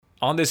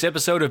On this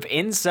episode of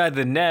Inside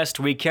the Nest,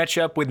 we catch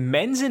up with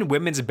men's and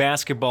women's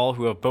basketball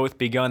who have both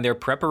begun their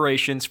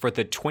preparations for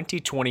the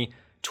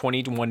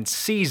 2020-21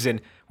 season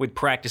with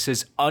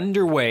practices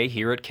underway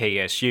here at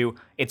KSU.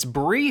 It's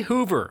Bree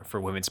Hoover for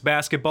women's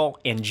basketball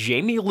and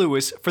Jamie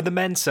Lewis for the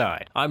men's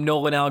side. I'm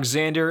Nolan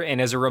Alexander,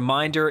 and as a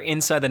reminder,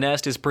 Inside the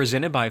Nest is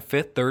presented by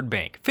Fifth Third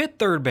Bank. Fifth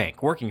Third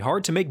Bank, working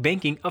hard to make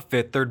banking a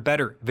Fifth Third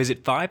better.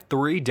 Visit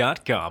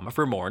 53.com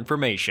for more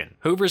information.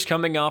 Hoover's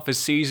coming off a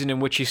season in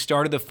which she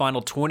started the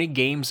final 20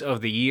 games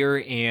of the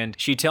year, and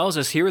she tells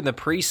us here in the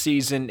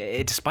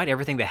preseason, despite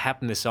everything that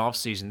happened this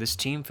offseason, this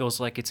team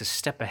feels like it's a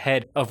step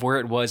ahead of where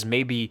it was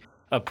maybe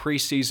a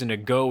preseason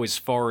ago as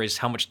far as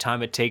how much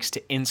time it takes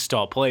to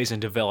install plays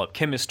and develop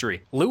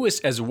chemistry. Lewis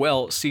as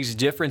well sees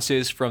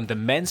differences from the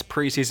men's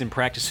preseason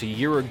practice a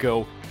year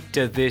ago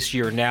to this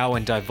year now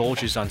and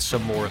divulges on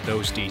some more of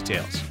those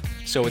details.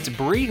 So it's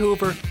Bree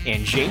Hoover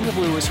and Jamie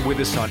Lewis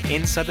with us on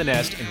Inside the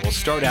Nest, and we'll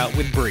start out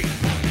with Bree.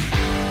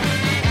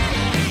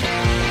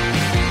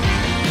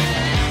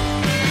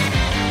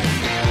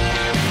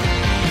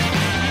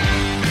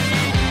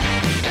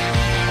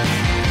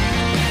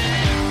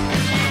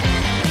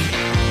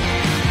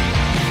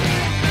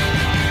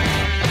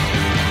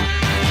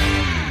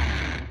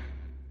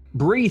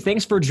 Bree,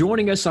 thanks for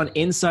joining us on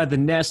Inside the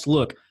Nest.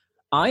 Look,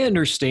 I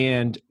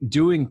understand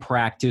doing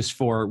practice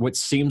for what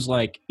seems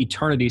like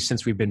eternity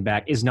since we've been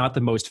back is not the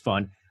most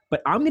fun,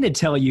 but I'm going to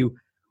tell you,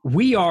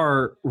 we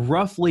are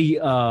roughly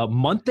a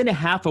month and a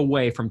half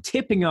away from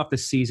tipping off the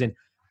season.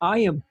 I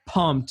am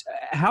pumped.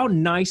 How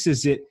nice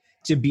is it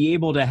to be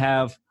able to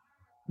have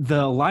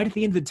the light at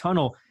the end of the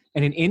tunnel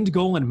and an end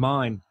goal in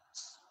mind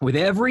with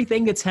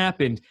everything that's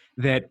happened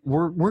that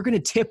we're going to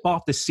tip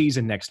off the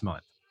season next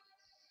month?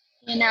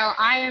 You know,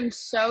 I am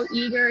so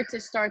eager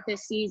to start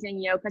this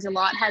season, because a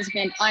lot has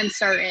been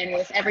uncertain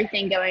with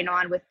everything going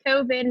on with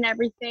COVID and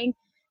everything.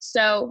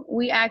 So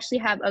we actually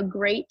have a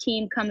great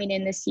team coming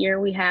in this year.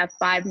 We have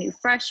 5 new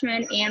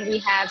freshmen, and we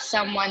have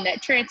someone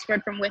that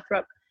transferred from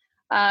Winthrop.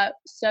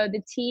 So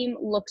the team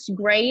looks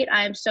great.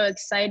 I'm so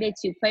excited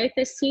to play with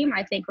this team.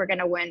 I think we're going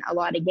to win a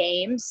lot of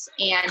games.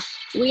 And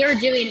we are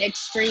doing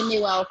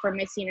extremely well for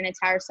missing an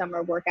entire summer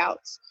of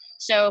workouts.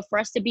 So for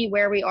us to be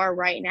where we are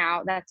right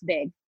now, that's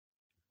big.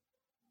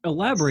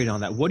 Elaborate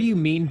on that. What do you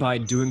mean by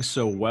doing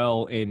so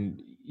well?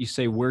 And you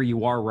say where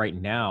you are right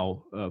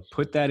now,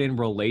 put that in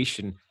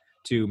relation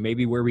to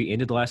maybe where we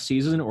ended last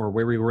season or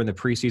where we were in the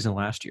preseason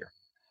last year.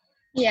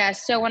 Yeah,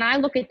 so when I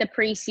look at the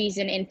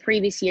preseason in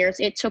previous years,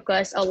 it took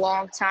us a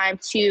long time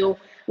to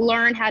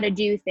learn how to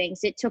do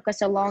things. It took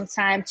us a long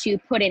time to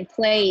put in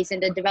plays and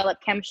to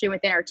develop chemistry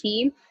within our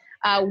team.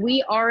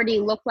 We already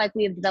look like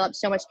we have developed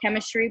so much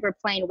chemistry. We're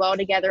playing well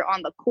together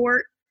on the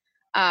court.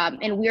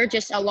 And we're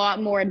just a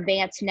lot more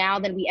advanced now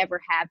than we ever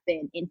have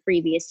been in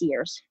previous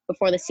years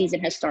before the season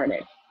has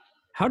started.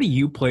 How do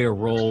you play a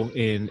role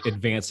in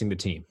advancing the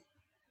team?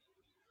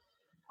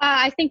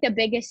 I think the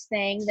biggest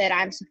thing that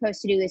I'm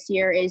supposed to do this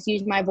year is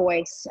use my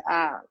voice.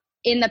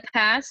 In the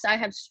past, I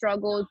have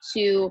struggled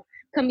to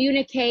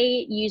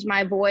communicate, use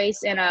my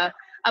voice in a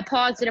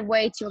positive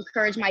way to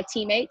encourage my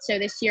teammates. So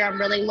this year I'm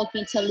really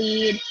looking to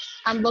lead.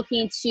 I'm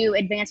looking to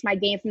advance my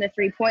game from the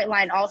three-point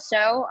line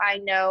also. I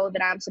know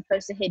that I'm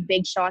supposed to hit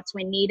big shots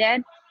when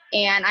needed,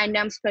 and I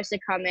know I'm supposed to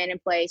come in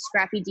and play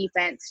scrappy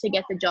defense to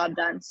get the job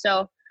done.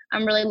 So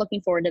I'm really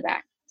looking forward to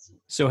that.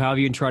 So how have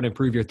you been trying to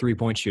improve your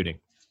three-point shooting?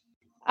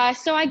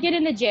 So I get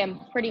in the gym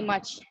pretty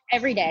much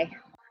every day.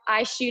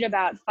 I shoot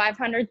about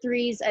 500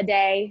 threes a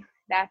day.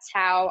 That's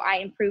how I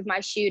improve my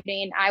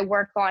shooting. I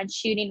work on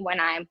shooting when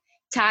I'm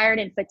tired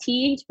and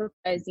fatigued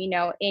because,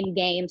 in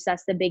games,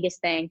 that's the biggest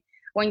thing.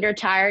 When you're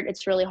tired,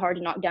 it's really hard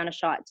to knock down a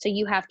shot. So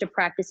you have to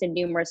practice in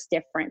numerous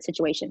different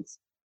situations.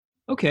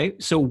 Okay,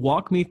 so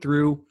walk me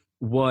through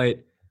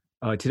what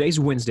today's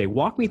Wednesday.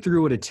 Walk me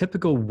through what a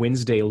typical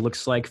Wednesday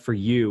looks like for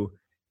you,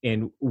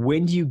 and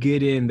when do you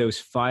get in those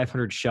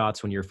 500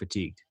 shots when you're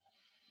fatigued?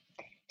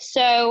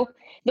 So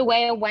the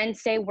way a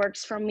Wednesday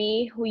works for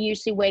me, we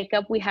usually wake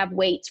up, we have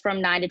weights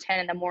from 9 to 10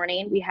 in the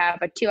morning. We have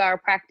a 2-hour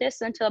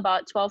practice until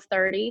about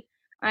 12:30.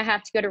 I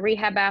have to go to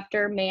rehab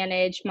after,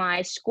 manage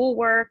my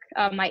schoolwork,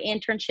 my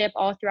internship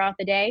all throughout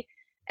the day.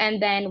 And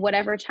then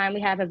whatever time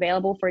we have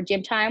available for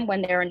gym time,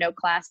 when there are no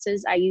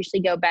classes, I usually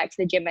go back to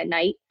the gym at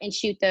night and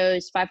shoot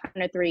those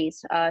 500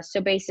 threes. So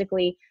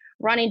basically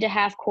running to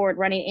half court,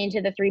 running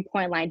into the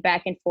three-point line,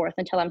 back and forth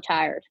until I'm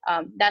tired.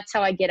 That's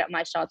how I get up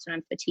my shots when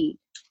I'm fatigued.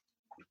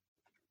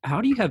 How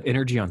do you have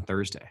energy on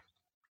Thursday?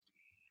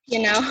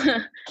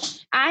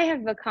 I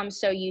have become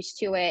so used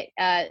to it.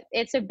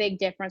 It's a big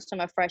difference from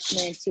a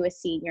freshman to a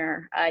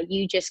senior.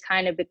 You just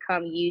kind of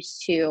become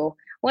used to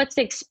what's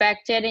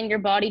expected, and your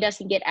body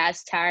doesn't get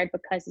as tired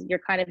because you're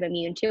kind of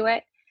immune to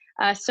it.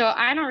 So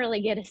I don't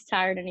really get as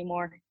tired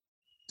anymore.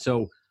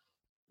 So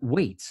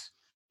weights,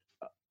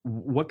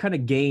 what kind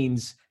of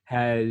gains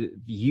have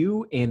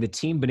you and the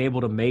team been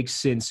able to make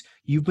since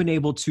you've been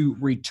able to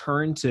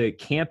return to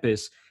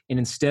campus, and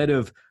instead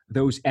of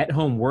those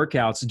at-home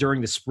workouts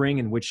during the spring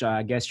in which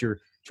I guess you're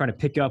trying to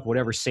pick up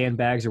whatever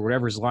sandbags or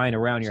whatever's lying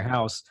around your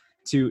house,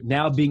 to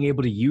now being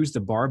able to use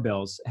the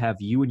barbells have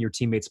you and your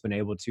teammates been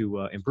able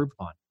to improve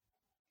upon?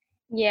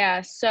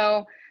 Yeah,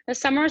 so the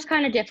summer was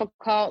kind of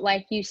difficult.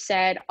 Like you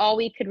said, all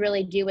we could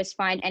really do was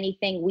find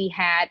anything we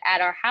had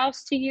at our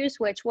house to use,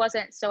 which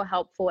wasn't so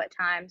helpful at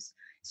times.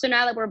 So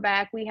now that we're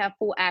back, we have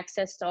full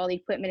access to all the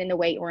equipment in the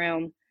weight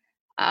room.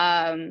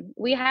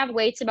 We have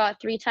weights about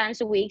 3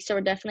 times a week, so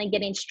we're definitely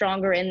getting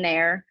stronger in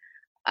there.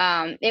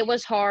 It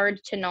was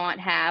hard to not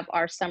have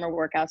our summer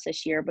workouts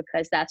this year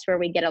because that's where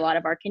we get a lot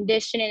of our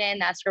conditioning in.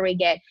 That's where we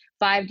get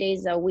 5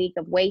 days a week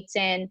of weights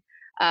in.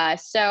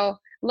 So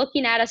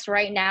looking at us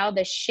right now,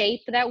 the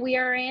shape that we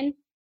are in,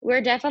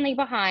 we're definitely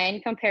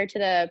behind compared to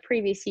the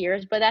previous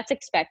years, but that's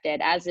expected,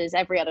 as is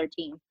every other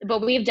team.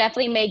 But we've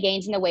definitely made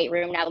gains in the weight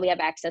room now that we have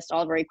access to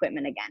all of our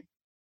equipment again.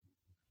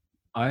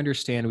 I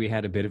understand we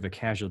had a bit of a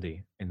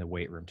casualty in the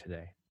weight room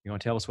today. You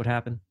want to tell us what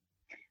happened?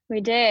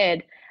 We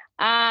did.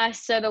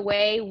 So the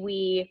way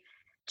we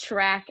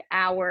track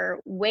our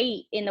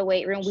weight in the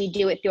weight room, we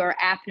do it through our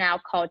app now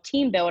called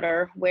Team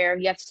Builder, where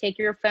you have to take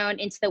your phone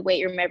into the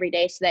weight room every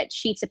day so that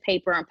sheets of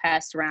paper aren't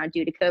passed around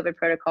due to COVID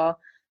protocol.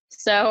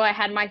 So I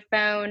had my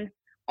phone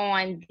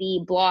on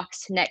the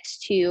blocks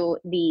next to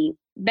the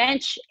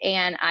bench,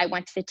 and I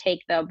went to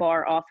take the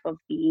bar off of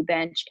the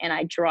bench, and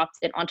I dropped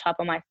it on top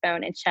of my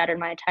phone and shattered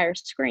my entire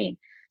screen.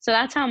 So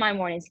that's how my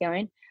morning's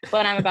going.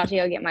 But I'm about to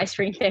go get my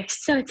screen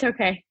fixed, so it's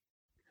okay.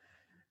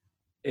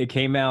 It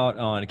came out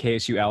on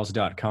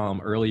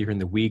KSUOwls.com earlier in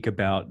the week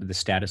about the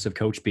status of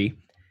Coach B.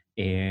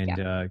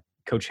 And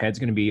Coach Head's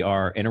going to be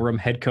our interim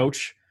head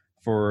coach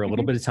for a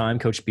little bit of time.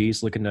 Coach B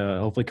is looking to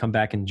hopefully come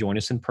back and join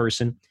us in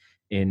person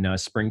in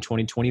spring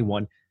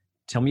 2021.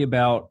 Tell me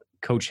about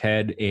Coach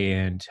Head,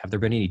 and have there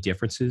been any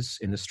differences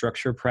in the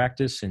structure of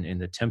practice and in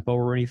the tempo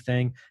or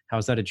anything?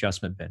 How's that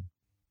adjustment been?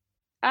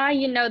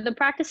 The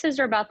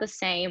practices are about the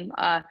same.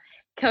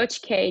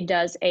 Coach K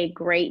does a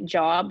great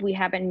job. We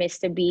haven't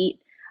missed a beat.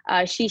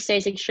 She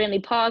stays extremely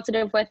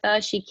positive with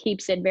us. She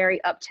keeps it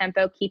very up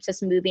tempo, keeps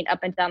us moving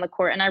up and down the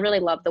court. And I really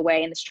love the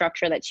way and the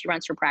structure that she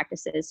runs her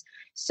practices.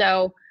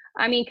 So,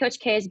 Coach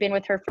K has been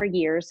with her for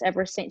years,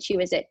 ever since she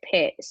was at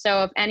Pitt.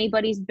 So if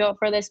anybody's built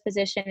for this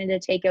position and to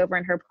take over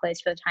in her place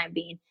for the time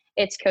being,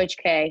 it's Coach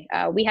K.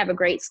 We have a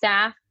great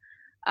staff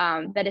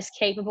that is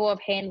capable of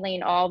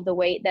handling all of the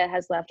weight that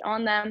has left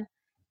on them.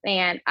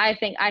 And I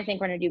think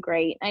we're going to do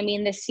great.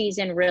 This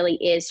season really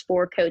is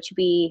for Coach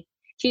B.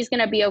 She's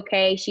going to be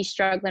okay. She's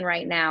struggling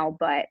right now,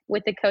 but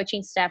with the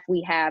coaching staff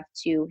we have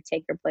to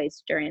take her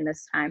place during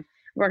this time,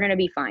 we're going to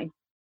be fine.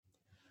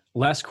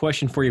 Last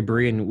question for you,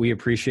 Bree, and we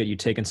appreciate you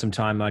taking some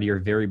time out of your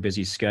very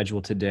busy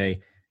schedule today.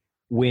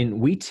 When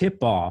we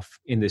tip off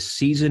in the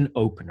season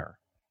opener,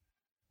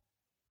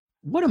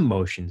 what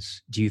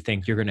emotions do you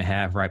think you're going to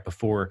have right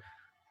before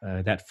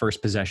that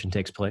first possession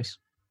takes place?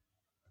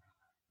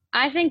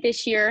 I think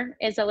this year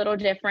is a little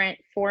different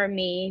for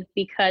me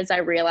because I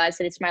realize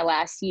that it's my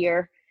last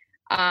year.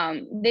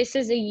 This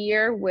is a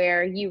year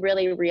where you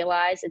really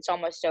realize it's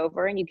almost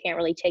over and you can't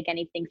really take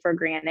anything for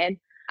granted.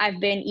 I've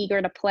been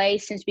eager to play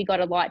since we got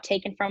a lot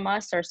taken from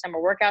us. Our summer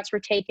workouts were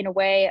taken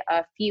away.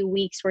 A few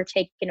weeks were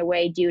taken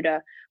away due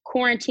to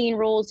quarantine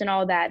rules and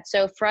all that.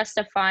 So for us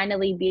to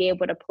finally be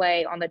able to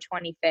play on the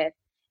 25th,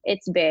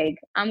 it's big.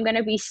 I'm going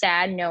to be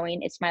sad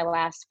knowing it's my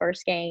last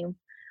first game.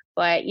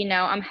 But,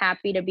 I'm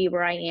happy to be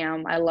where I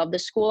am. I love the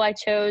school I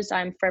chose.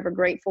 I'm forever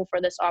grateful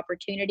for this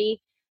opportunity.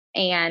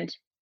 And,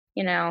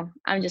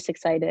 I'm just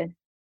excited.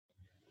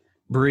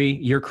 Bree,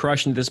 you're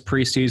crushing this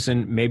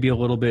preseason, maybe a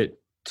little bit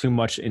too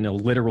much in a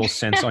literal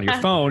sense on your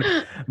phone.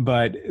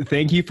 But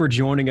thank you for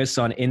joining us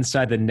on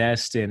Inside the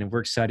Nest. And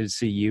we're excited to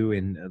see you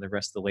and the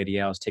rest of the Lady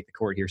Owls take the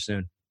court here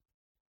soon.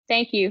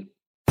 Thank you.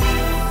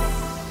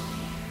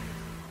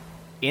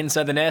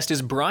 Inside the Nest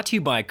is brought to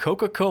you by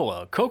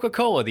Coca-Cola.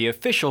 Coca-Cola, the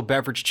official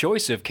beverage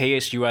choice of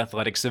KSU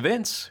Athletics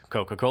events.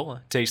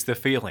 Coca-Cola, taste the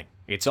feeling.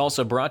 It's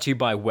also brought to you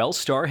by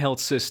Wellstar Health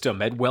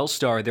System. At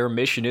Wellstar, their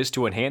mission is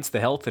to enhance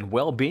the health and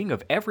well-being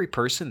of every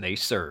person they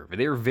serve.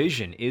 Their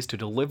vision is to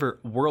deliver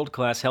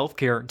world-class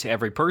healthcare to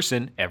every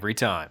person, every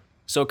time.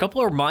 So a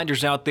couple of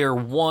reminders out there.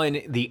 One,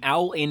 the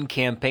Owl In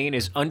campaign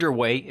is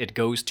underway. It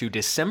goes to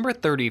December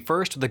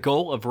 31st with the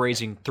goal of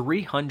raising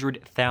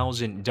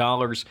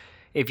 $300,000.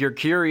 If you're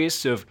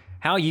curious of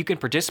how you can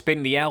participate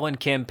in the Owl In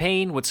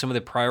campaign, what some of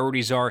the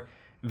priorities are,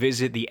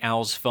 visit the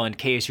Owls Fund,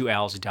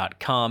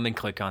 KSUOwls.com, and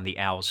click on the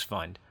Owls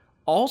Fund.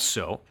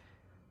 Also,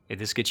 if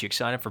this gets you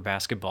excited for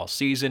basketball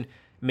season,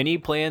 mini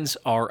plans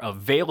are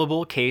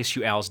available,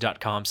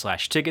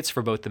 KSUOwls.com/tickets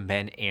for both the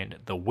men and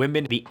the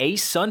women. The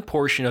ASUN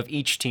portion of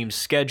each team's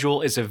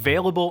schedule is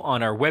available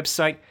on our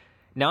website.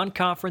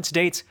 Non-conference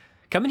dates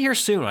coming here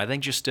soon. I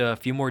think just a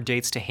few more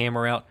dates to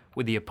hammer out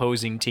with the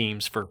opposing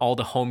teams for all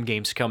the home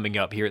games coming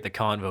up here at the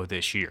Convo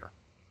this year.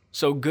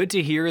 So good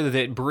to hear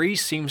that Bree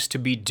seems to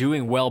be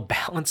doing well,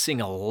 balancing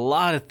a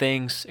lot of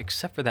things,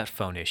 except for that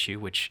phone issue,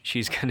 which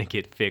she's going to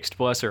get fixed,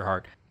 bless her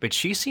heart. But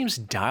she seems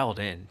dialed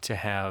in to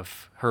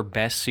have her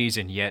best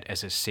season yet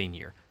as a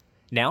senior.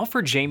 Now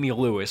for Jamie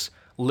Lewis.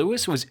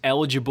 Lewis was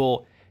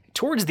eligible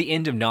Towards the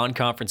end of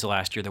non-conference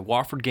last year, the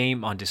Wofford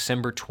game on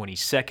December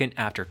 22nd,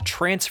 after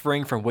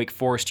transferring from Wake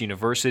Forest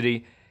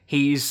University,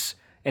 he's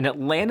an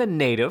Atlanta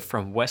native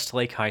from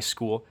Westlake High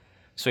School.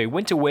 So he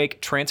went to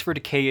Wake, transferred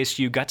to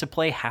KSU, got to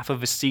play half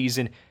of a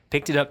season,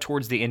 picked it up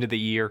towards the end of the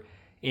year,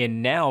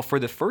 and now, for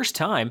the first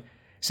time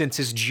since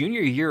his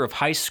junior year of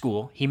high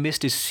school, he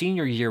missed his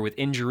senior year with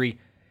injury.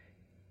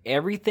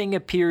 Everything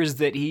appears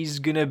that he's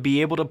going to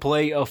be able to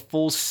play a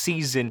full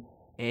season,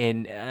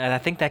 and I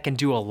think that can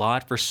do a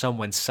lot for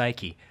someone's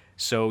psyche.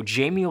 So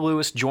Jamie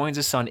Lewis joins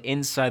us on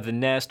Inside the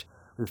Nest.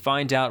 We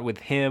find out with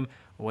him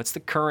what's the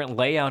current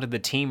layout of the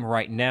team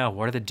right now,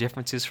 what are the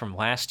differences from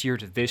last year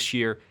to this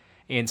year,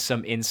 and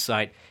some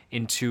insight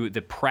into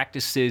the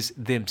practices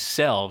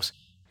themselves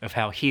of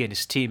how he and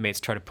his teammates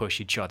try to push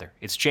each other.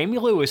 It's Jamie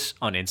Lewis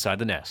on Inside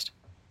the Nest.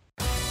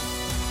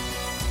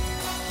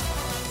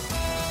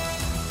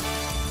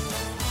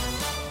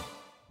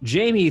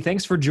 Jamie,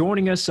 thanks for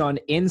joining us on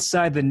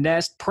Inside the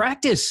Nest.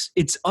 Practice,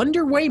 it's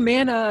underway,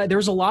 man.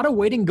 There's a lot of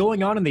waiting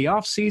going on in the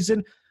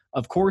offseason.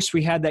 Of course,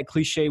 we had that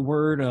cliche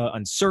word,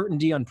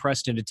 uncertainty,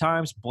 unprecedented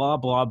times, blah,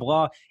 blah,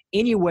 blah.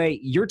 Anyway,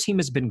 your team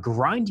has been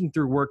grinding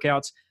through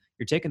workouts.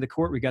 You're taking the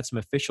court. We got some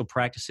official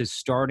practices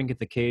starting at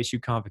the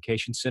KSU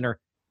Convocation Center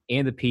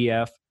and the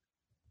PF.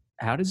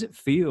 How does it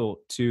feel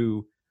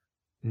to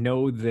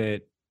know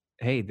that,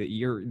 hey,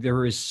 that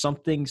there is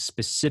something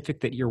specific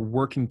that you're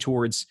working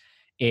towards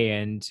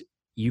and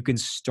you can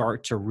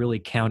start to really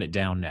count it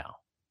down now?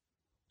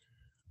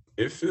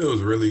 It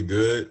feels really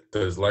good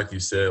because, like you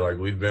said, like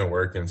we've been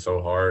working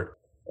so hard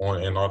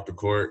on and off the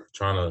court,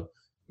 trying to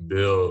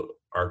build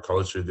our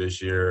culture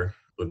this year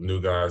with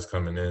new guys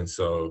coming in.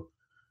 So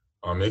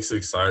it's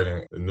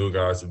exciting. The new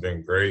guys have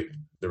been great.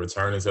 The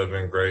returners have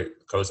been great.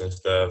 Coaching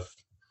staff,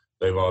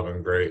 they've all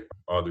been great.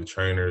 All the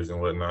trainers and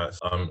whatnot.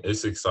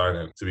 It's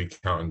exciting to be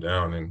counting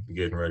down and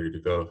getting ready to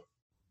go.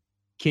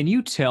 Can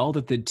you tell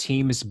that the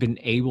team has been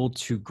able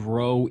to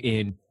grow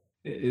in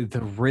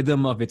the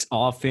rhythm of its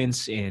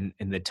offense and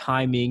the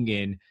timing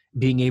and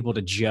being able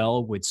to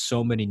gel with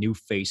so many new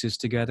faces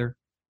together?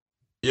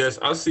 Yes,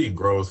 I see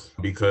growth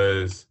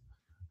because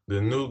the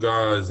new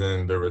guys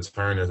and the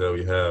returners that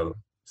we have,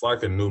 it's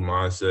like a new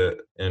mindset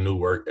and new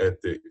work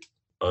ethic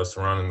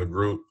surrounding the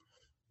group.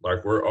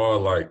 Like we're all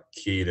like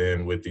keyed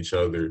in with each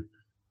other.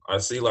 I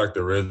see like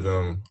the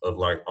rhythm of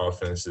like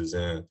offenses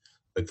and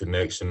the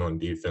connection on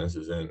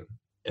defenses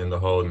and the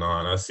whole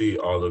nine. I see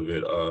all of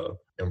it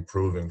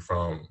improving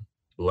from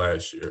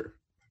last year.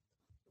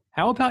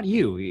 How about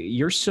you?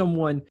 You're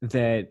someone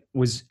that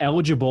was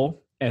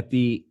eligible at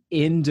the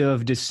end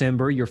of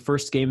December. Your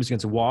first game is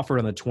against Wofford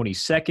on the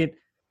 22nd.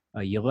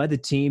 You led the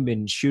team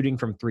in shooting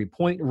from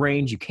three-point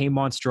range. You came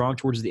on strong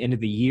towards the end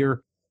of the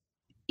year.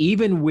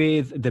 Even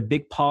with the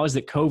big pause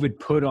that COVID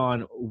put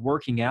on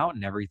working out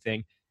and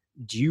everything,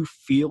 do you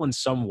feel in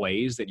some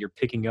ways that you're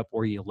picking up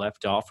where you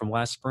left off from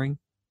last spring?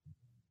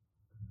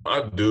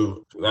 I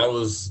do. That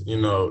was,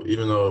 even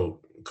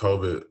though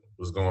COVID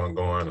was going,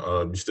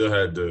 you still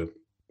had to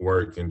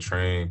work and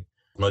train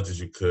as much as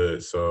you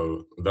could.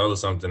 So that was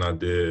something I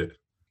did.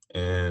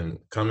 And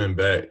coming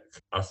back,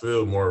 I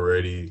feel more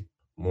ready,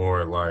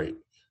 more like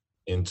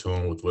in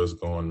tune with what's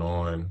going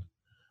on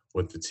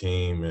with the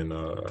team and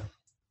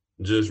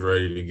just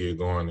ready to get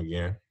going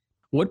again.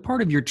 What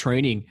part of your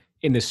training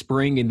in the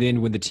spring and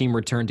then when the team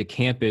returned to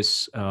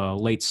campus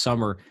late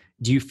summer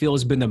do you feel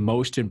has been the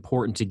most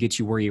important to get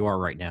you where you are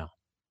right now?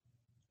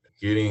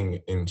 Getting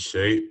in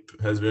shape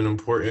has been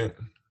important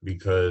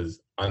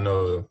because I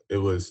know it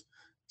was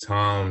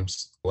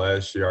times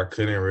last year I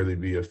couldn't really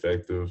be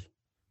effective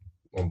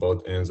on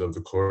both ends of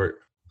the court.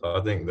 So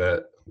I think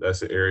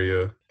that's an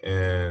area.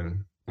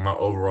 And my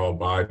overall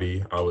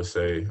body, I would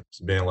say, it's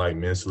been like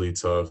mentally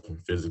tough and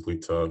physically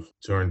tough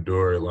to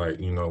endure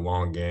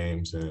long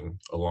games and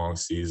a long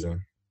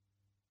season.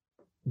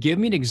 Give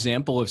me an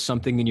example of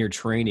something in your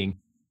training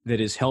that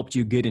has helped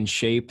you get in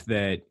shape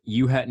that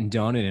you hadn't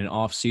done in an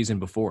off season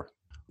before.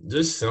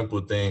 Just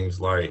simple things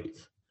like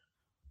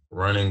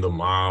running the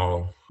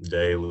mile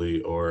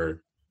daily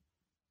or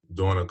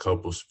doing a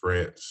couple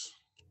sprints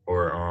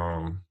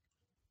or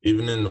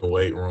even in the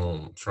weight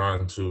room,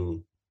 trying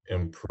to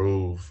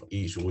improve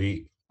each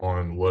week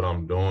on what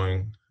I'm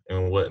doing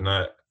and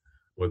whatnot,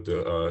 what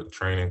the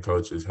training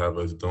coaches have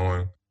us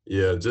doing.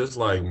 Yeah, just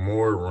like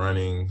more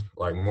running,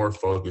 like more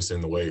focus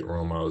in the weight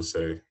room, I would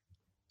say.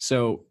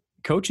 So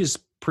coaches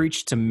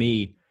preach to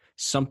me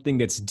something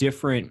that's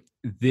different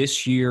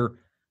this year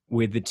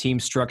with the team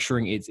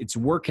structuring its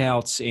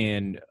workouts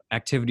and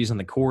activities on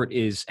the court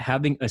is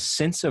having a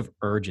sense of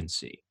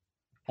urgency.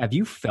 Have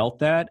you felt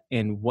that,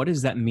 and what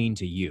does that mean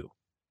to you?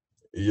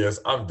 Yes,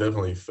 I've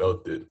definitely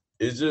felt it.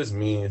 It just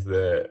means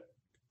that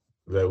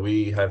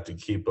we have to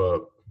keep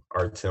up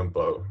our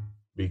tempo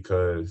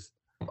because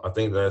I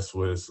think that's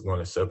what's going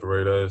to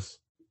separate us,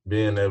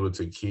 being able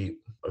to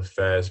keep a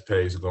fast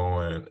pace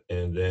going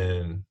and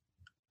then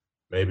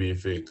maybe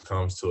if it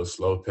comes to a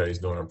slow pace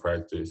during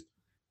practice,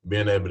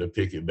 being able to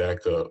pick it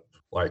back up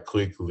like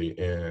quickly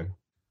and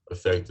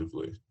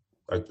effectively.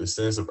 Like the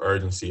sense of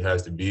urgency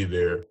has to be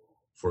there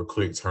for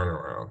quick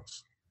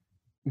turnarounds.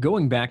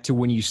 Going back to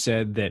when you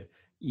said that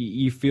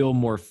you feel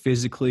more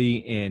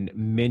physically and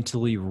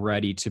mentally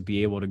ready to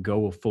be able to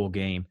go a full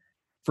game.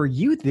 For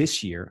you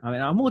this year, I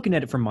mean, I'm looking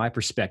at it from my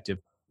perspective.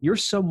 You're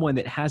someone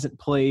that hasn't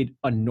played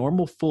a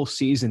normal full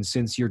season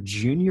since your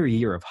junior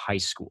year of high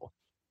school.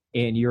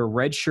 And you're a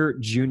redshirt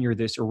junior or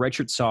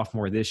redshirt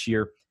sophomore this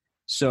year.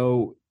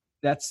 So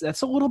that's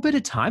a little bit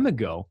of time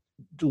ago.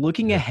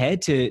 Looking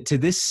ahead to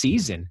this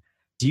season,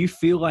 do you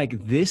feel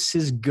like this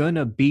is going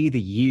to be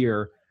the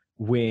year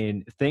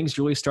when things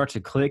really start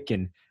to click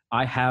and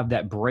I have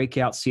that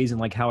breakout season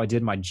like how I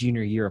did my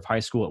junior year of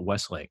high school at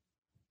Westlake?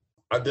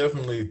 I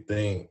definitely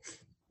think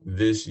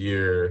this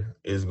year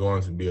is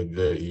going to be a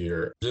good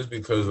year just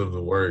because of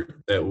the work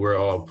that we're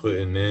all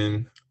putting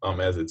in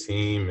as a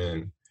team,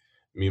 and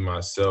me,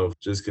 myself,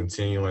 just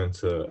continuing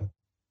to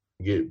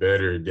get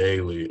better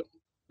daily.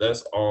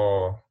 That's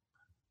all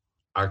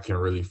I can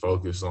really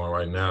focus on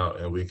right now,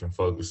 and we can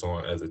focus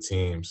on as a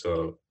team.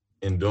 So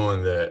in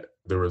doing that,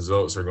 the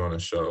results are going to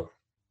show,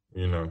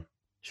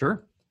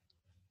 Sure.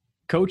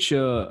 Coach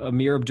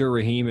Amir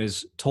Abdur-Rahim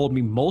has told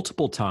me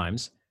multiple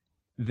times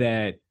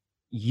that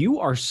you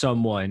are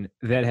someone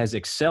that has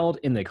excelled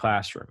in the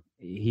classroom.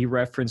 He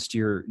referenced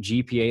your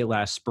GPA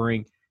last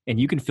spring, and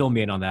you can fill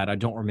me in on that. I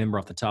don't remember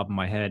off the top of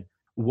my head.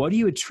 What do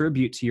you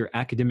attribute to your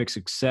academic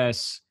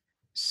success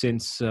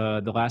since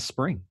the last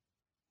spring?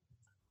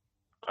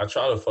 I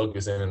try to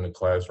focus in the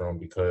classroom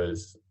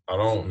because I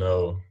don't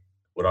know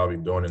what I'll be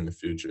doing in the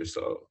future.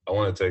 So I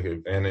want to take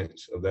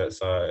advantage of that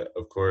side,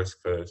 of course,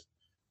 because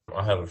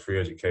I have a free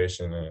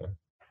education and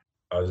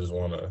I just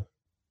want to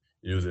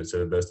use it to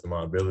the best of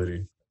my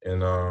ability.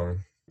 And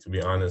to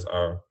be honest,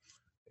 I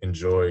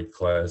enjoy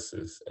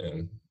classes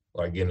and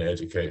getting an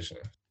education.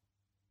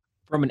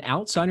 From an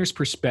outsider's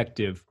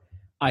perspective,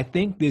 I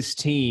think this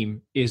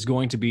team is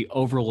going to be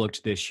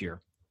overlooked this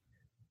year.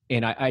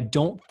 And I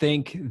don't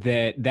think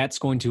that that's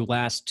going to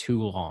last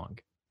too long.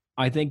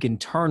 I think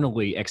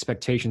internally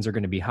expectations are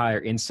going to be higher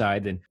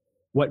inside than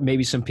what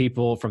maybe some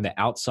people from the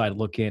outside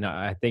look in.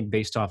 I think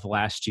based off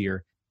last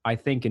year, I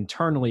think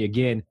internally,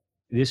 again,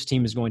 this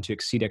team is going to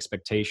exceed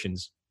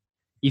expectations.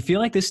 You feel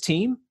like this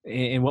team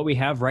and what we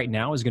have right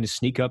now is going to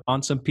sneak up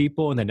on some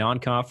people in the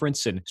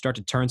non-conference and start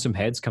to turn some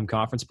heads come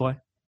conference play?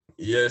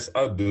 Yes,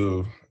 I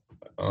do.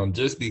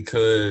 Just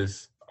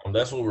because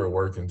that's what we're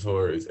working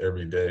towards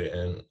every day.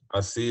 And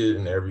I see it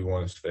in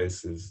everyone's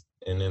faces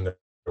and in their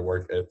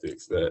work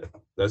ethics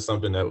that's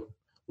something that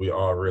we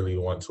all really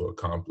want to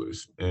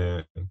accomplish.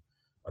 And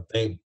I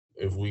think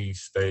if we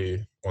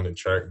stay on the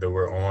track that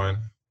we're on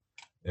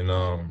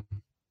and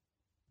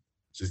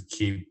just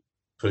keep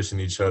pushing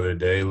each other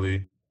daily,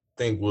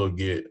 I think we'll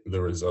get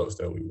the results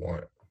that we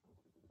want.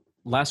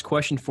 Last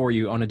question for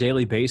you. On a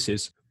daily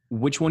basis,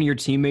 which one of your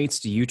teammates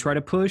do you try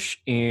to push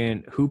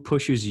and who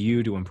pushes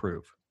you to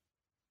improve?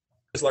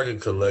 It's like a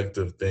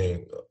collective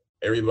thing,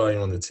 everybody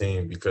on the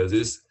team, because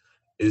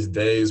it's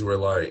days where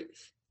like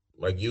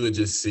you would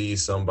just see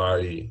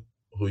somebody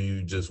who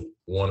you just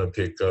want to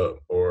pick up,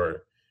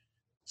 or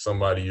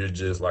somebody you're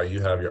just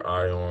you have your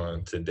eye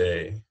on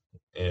today,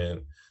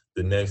 and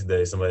the next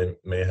day somebody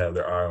may have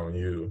their eye on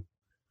you.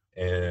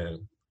 And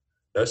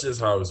that's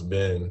just how it's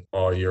been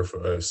all year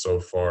for us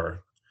so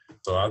far.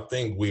 So I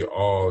think we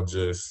all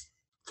just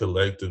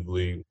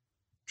collectively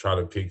try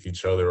to pick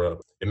each other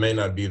up. It may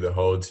not be the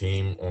whole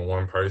team on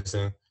one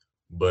person,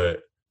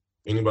 but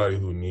anybody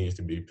who needs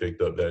to be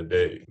picked up that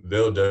day,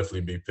 they'll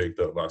definitely be picked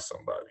up by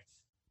somebody.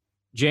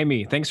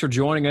 Jamie, thanks for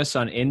joining us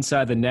on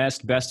Inside the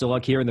Nest. Best of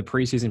luck here in the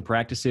preseason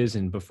practices,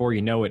 and before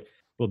you know it,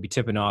 we'll be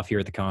tipping off here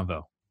at the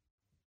Convo.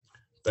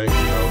 Thank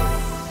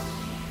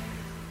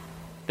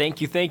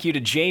you. Thank you to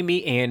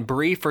Jamie and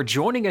Bree for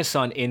joining us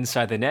on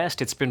Inside the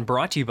Nest. It's been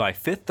brought to you by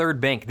Fifth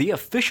Third Bank, the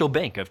official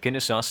bank of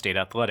Kennesaw State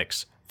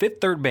Athletics. Fifth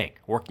Third Bank,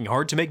 working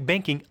hard to make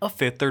banking a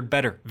Fifth Third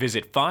better.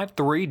 Visit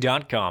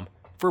 53.com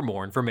for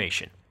more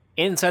information.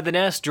 Inside the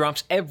Nest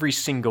drops every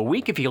single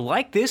week. If you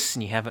like this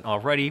and you haven't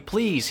already,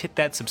 please hit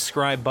that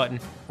subscribe button,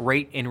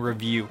 rate and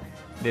review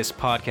this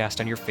podcast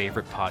on your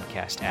favorite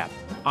podcast app.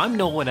 I'm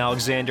Nolan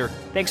Alexander.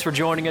 Thanks for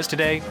joining us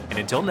today, and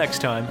until next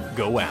time,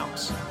 go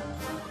Owls.